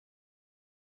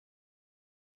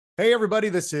Hey, everybody,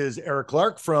 this is Eric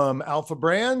Clark from Alpha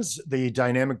Brands, the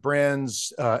dynamic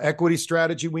brands equity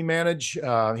strategy we manage here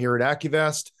at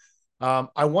AccuVest.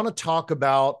 I want to talk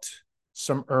about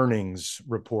some earnings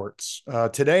reports.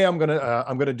 Today, I'm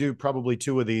gonna do probably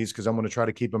two of these because I'm going to try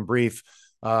to keep them brief.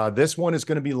 This one is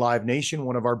going to be Live Nation,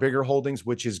 one of our bigger holdings,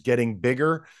 which is getting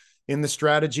bigger in the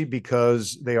strategy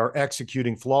because they are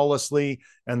executing flawlessly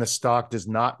and the stock does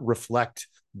not reflect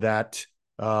that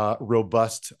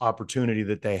robust opportunity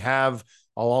that they have.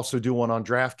 I'll also do one on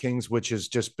DraftKings, which has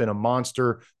just been a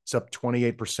monster. It's up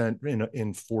 28%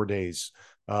 in 4 days.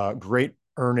 Great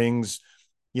earnings.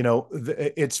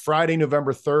 It's Friday,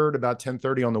 November 3rd, about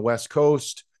 10:30 on the West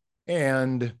Coast.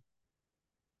 And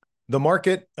the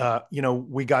market,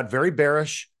 we got very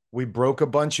bearish. We broke a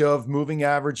bunch of moving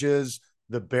averages.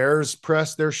 The bears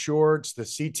pressed their shorts. The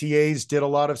CTAs did a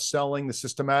lot of selling. The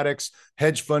systematics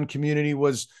hedge fund community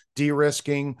was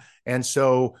de-risking. And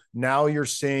so now you're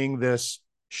seeing this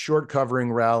short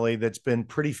covering rally that's been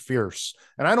pretty fierce.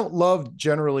 And I don't love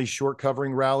generally short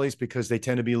covering rallies because they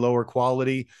tend to be lower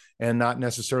quality and not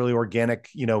necessarily organic,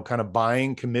 kind of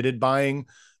buying, committed buying.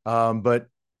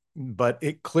 But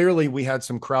it clearly we had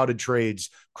some crowded trades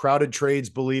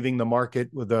believing the market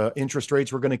with the interest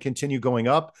rates were going to continue going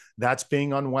up. That's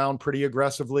being unwound pretty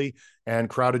aggressively, and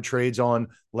crowded trades on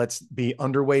let's be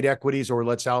underweight equities or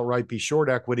let's outright be short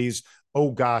equities.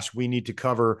 Oh gosh, we need to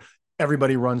cover.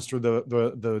 Everybody runs through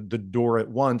the door at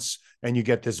once, and you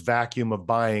get this vacuum of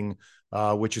buying,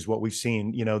 which is what we've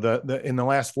seen. The in the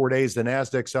last 4 days, the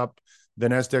Nasdaq's up. The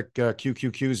Nasdaq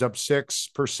QQQ is up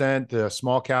 6%. The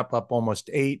small cap up almost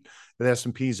 8%. The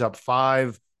S&P's up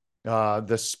 5%.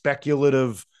 The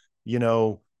speculative,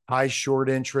 high short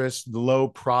interest, low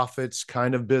profits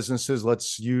kind of businesses.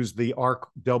 Let's use the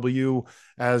ARKW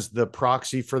as the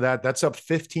proxy for that. That's up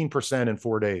 15% in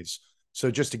 4 days.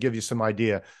 So just to give you some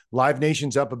idea, Live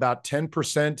Nation's up about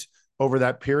 10% over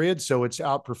that period. So it's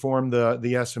outperformed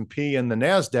the S&P and the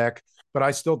Nasdaq, but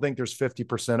I still think there's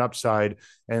 50% upside.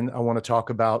 And I want to talk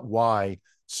about why.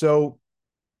 So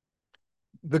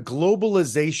the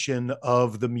globalization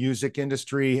of the music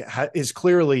industry is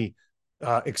clearly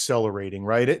accelerating,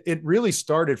 right? It really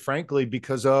started, frankly,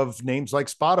 because of names like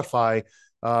Spotify,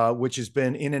 which has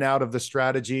been in and out of the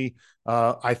strategy.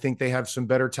 I think they have some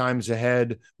better times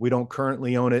ahead. We don't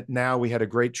currently own it now. We had a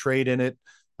great trade in it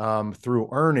through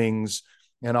earnings,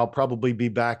 and I'll probably be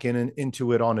back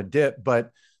into it on a dip.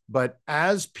 But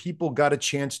as people got a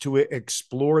chance to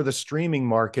explore the streaming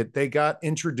market, they got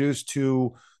introduced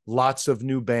to lots of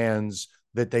new bands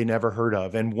that they never heard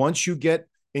of. And once you get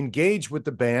engaged with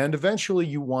the band, eventually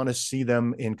you want to see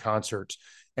them in concert.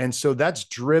 And so that's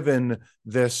driven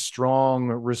this strong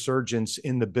resurgence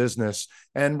in the business.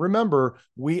 And remember,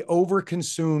 we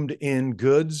overconsumed in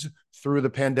goods through the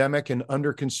pandemic and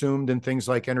underconsumed in things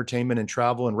like entertainment and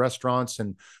travel and restaurants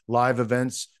and live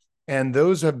events. And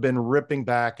those have been ripping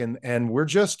back. And we're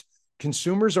just,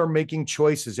 consumers are making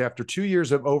choices after 2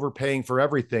 years of overpaying for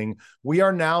everything. We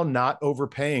are now not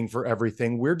overpaying for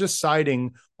everything. We're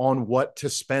deciding on what to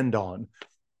spend on.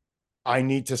 I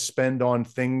need to spend on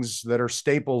things that are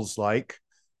staples like,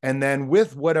 and then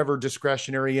with whatever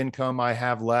discretionary income I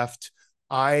have left,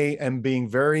 I am being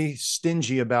very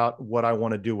stingy about what I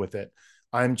want to do with it.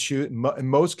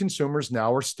 Most consumers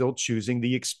now are still choosing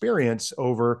the experience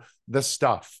over the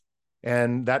stuff.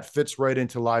 And that fits right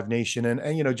into Live Nation.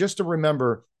 And just to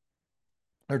remember,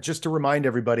 or just to remind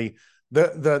everybody,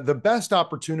 the best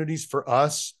opportunities for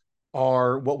us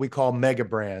are what we call mega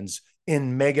brands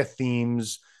in mega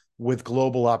themes with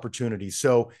global opportunities.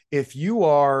 So if you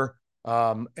are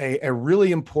a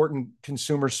really important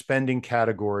consumer spending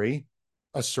category,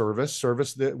 a service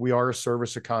that we are a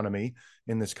service economy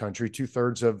in this country,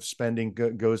 2/3 of spending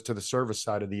goes to the service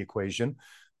side of the equation.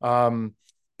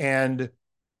 And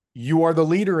you are the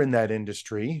leader in that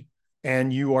industry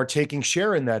and you are taking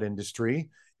share in that industry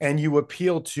and you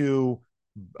appeal to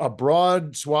a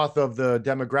broad swath of the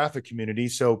demographic community.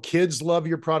 So kids love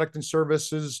your product and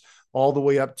services all the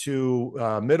way up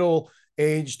to middle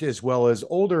aged as well as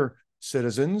older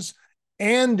citizens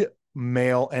and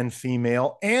male and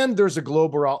female. And there's a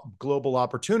global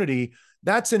opportunity.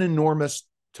 That's an enormous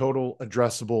total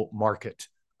addressable market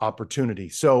opportunity.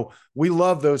 So we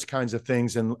love those kinds of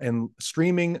things, and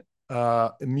streaming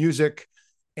music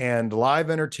and live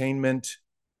entertainment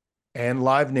and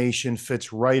Live Nation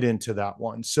fits right into that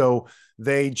one. So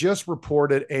they just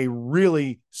reported a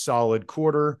really solid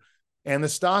quarter, and the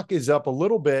stock is up a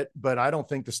little bit, but I don't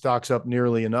think the stock's up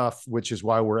nearly enough, which is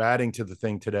why we're adding to the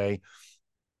thing today.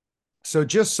 So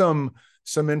just some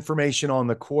information on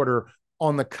the quarter.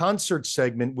 On the concert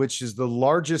segment, which is the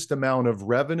largest amount of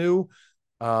revenue,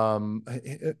 um,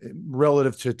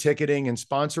 relative to ticketing and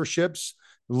sponsorships.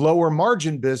 Lower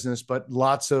margin business, but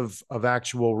lots of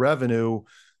actual revenue.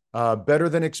 Better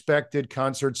than expected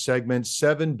concert segment,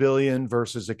 7 billion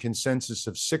versus a consensus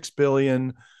of 6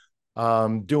 billion.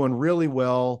 Doing really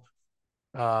well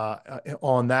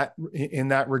on that in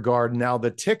that regard. Now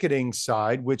the ticketing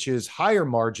side, which is higher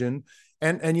margin,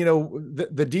 and you know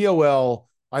the DOL.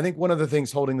 I think one of the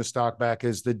things holding the stock back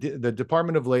is the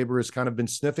Department of Labor has kind of been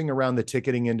sniffing around the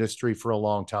ticketing industry for a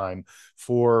long time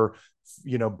for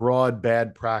broad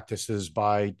bad practices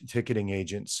by ticketing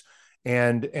agents.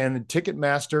 And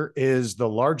Ticketmaster is the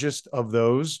largest of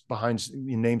those behind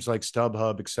names like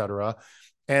StubHub, et cetera.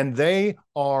 And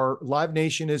Live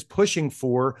Nation is pushing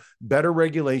for better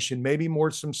regulation, maybe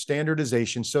more some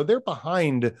standardization. So they're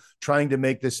behind trying to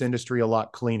make this industry a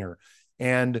lot cleaner.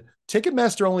 And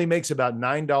Ticketmaster only makes about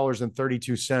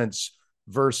 $9.32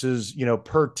 versus,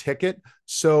 per ticket.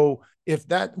 So if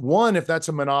that's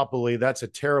a monopoly, that's a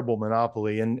terrible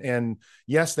monopoly. And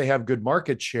yes, they have good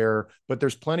market share, but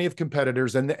there's plenty of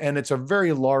competitors, and it's a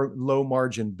very low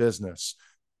margin business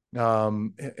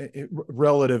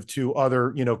relative to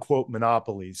other, quote,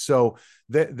 monopolies. So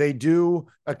they do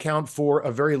account for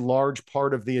a very large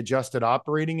part of the adjusted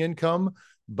operating income.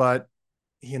 But,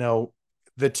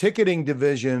 the ticketing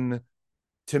division,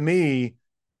 to me,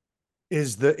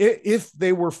 if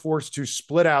they were forced to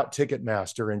split out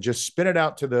Ticketmaster and just spin it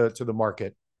out to the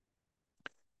market,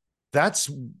 that's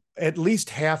at least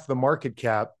half the market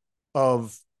cap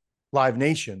of Live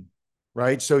Nation,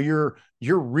 right? So you're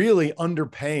really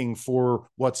underpaying for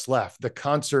what's left, the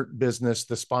concert business,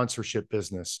 the sponsorship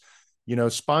business.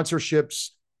 Sponsorships,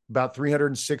 about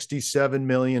 367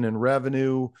 million in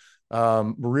revenue,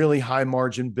 really high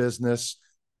margin business,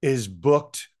 is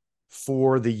booked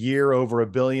for the year over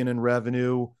 $1 billion in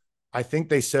revenue. I think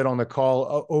they said on the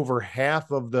call over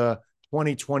half of the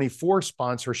 2024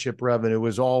 sponsorship revenue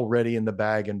is already in the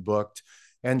bag and booked.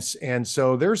 And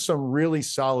so there's some really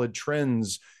solid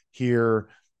trends here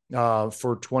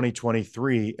for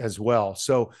 2023 as well.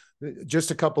 So just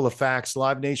a couple of facts.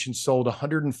 Live Nation sold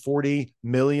 140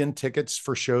 million tickets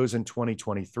for shows in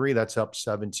 2023. That's up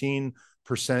 17%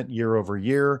 year over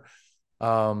year.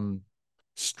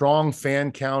 Strong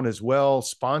fan count as well.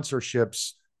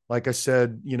 Sponsorships, like I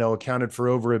said, accounted for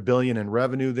over $1 billion in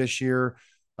revenue this year.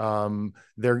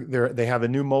 They have a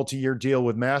new multi-year deal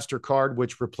with MasterCard,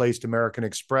 which replaced American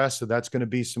Express. So that's going to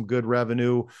be some good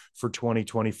revenue for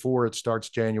 2024. It starts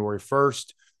January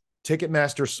 1st.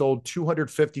 Ticketmaster sold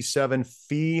 257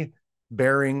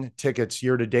 fee-bearing tickets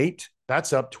year to date.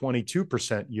 That's up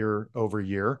 22% year over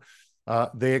year.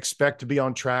 They expect to be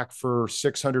on track for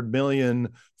 600 million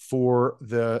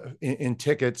in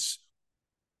tickets,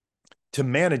 to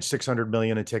manage 600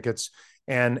 million in tickets.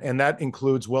 And that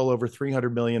includes well over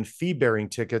 300 million fee-bearing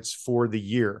tickets for the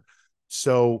year.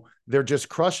 So they're just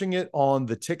crushing it on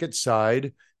the ticket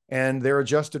side, and their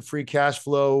adjusted free cash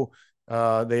flow,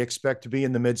 they expect to be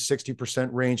in the mid 60%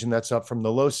 range, and that's up from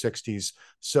the low 60s.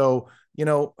 So,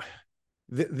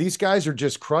 these guys are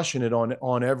just crushing it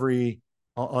on every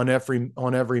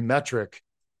metric.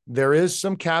 There is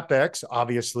some CapEx,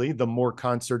 obviously. The more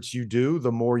concerts you do,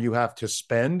 the more you have to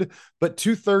spend. But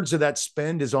 2/3 of that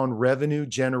spend is on revenue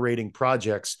generating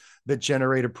projects that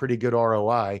generate a pretty good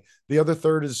ROI. The other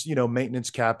third is,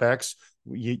 maintenance CapEx.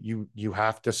 You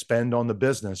have to spend on the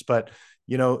business. But,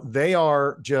 they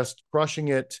are just crushing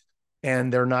it,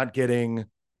 and they're not getting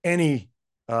any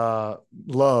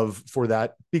love for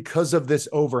that because of this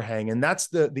overhang. And that's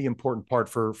the important part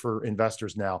for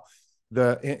investors now.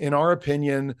 In our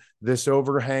opinion, this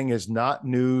overhang is not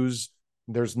news.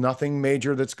 There's nothing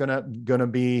major that's gonna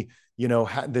be,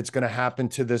 that's gonna happen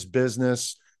to this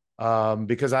business,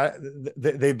 because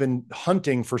they've been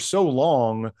hunting for so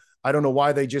long. I don't know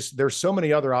why there's so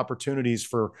many other opportunities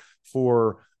for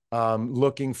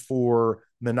looking for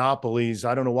monopolies.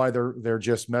 I don't know why they're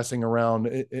just messing around.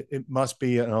 It must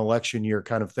be an election year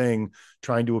kind of thing,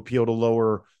 trying to appeal to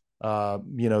lower,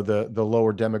 the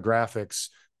lower demographics,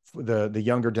 the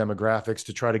younger demographics,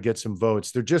 to try to get some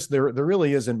votes. There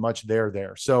really isn't much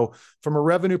there. So from a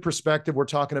revenue perspective, we're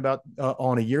talking about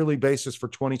on a yearly basis for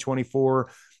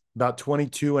 2024, about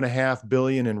 22.5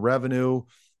 billion in revenue,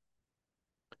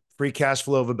 free cash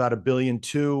flow of about $1.2 billion.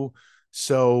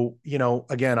 So,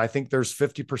 again, I think there's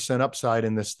 50% upside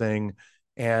in this thing,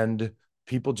 and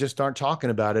people just aren't talking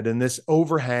about it. And this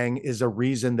overhang is a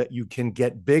reason that you can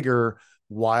get bigger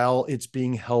while it's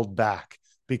being held back,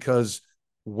 because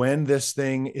when this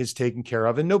thing is taken care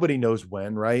of, and nobody knows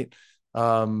when, right?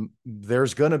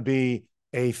 There's going to be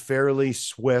a fairly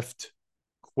swift,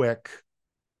 quick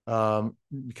kind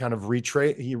of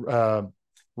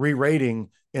re-rating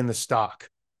in the stock.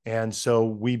 And so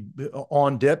we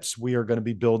on dips, we are going to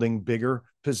be building bigger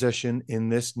position in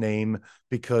this name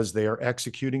because they are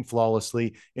executing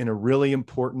flawlessly in a really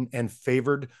important and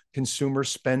favored consumer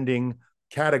spending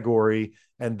category.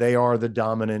 And they are the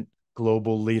dominant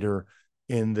global leader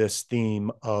in this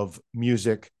theme of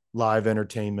music, live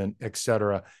entertainment,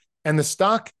 etc. And the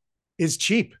stock is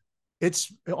cheap.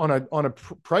 It's on a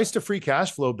price to free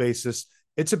cash flow basis.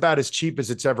 It's about as cheap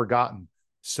as it's ever gotten.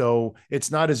 So it's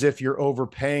not as if you're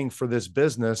overpaying for this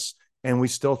business, and we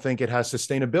still think it has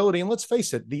sustainability. And let's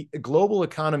face it, the global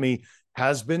economy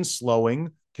has been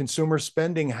slowing. Consumer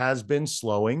spending has been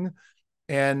slowing,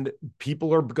 and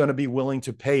people are going to be willing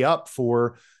to pay up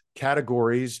for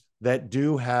categories that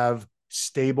do have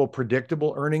stable,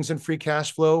 predictable earnings and free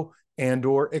cash flow, and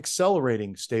or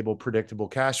accelerating stable, predictable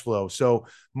cash flow. So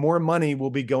more money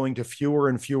will be going to fewer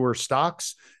and fewer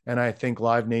stocks. And I think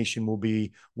Live Nation will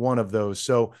be one of those.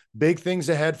 So big things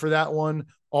ahead for that one.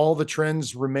 All the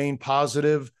trends remain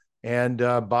positive, and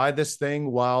buy this thing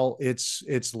while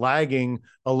it's lagging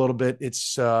a little bit.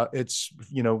 It's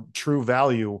true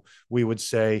value, we would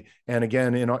say. And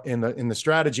again, in the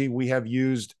strategy, we have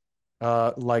used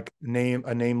a name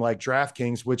like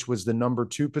DraftKings, which was the number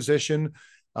 2 position,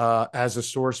 as a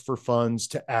source for funds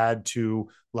to add to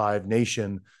Live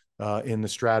Nation in the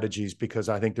strategies, because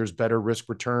I think there's better risk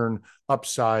return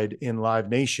upside in Live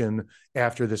Nation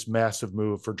after this massive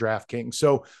move for DraftKings.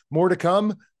 So more to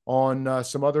come on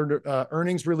some other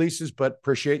earnings releases, but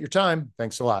appreciate your time.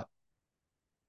 Thanks a lot.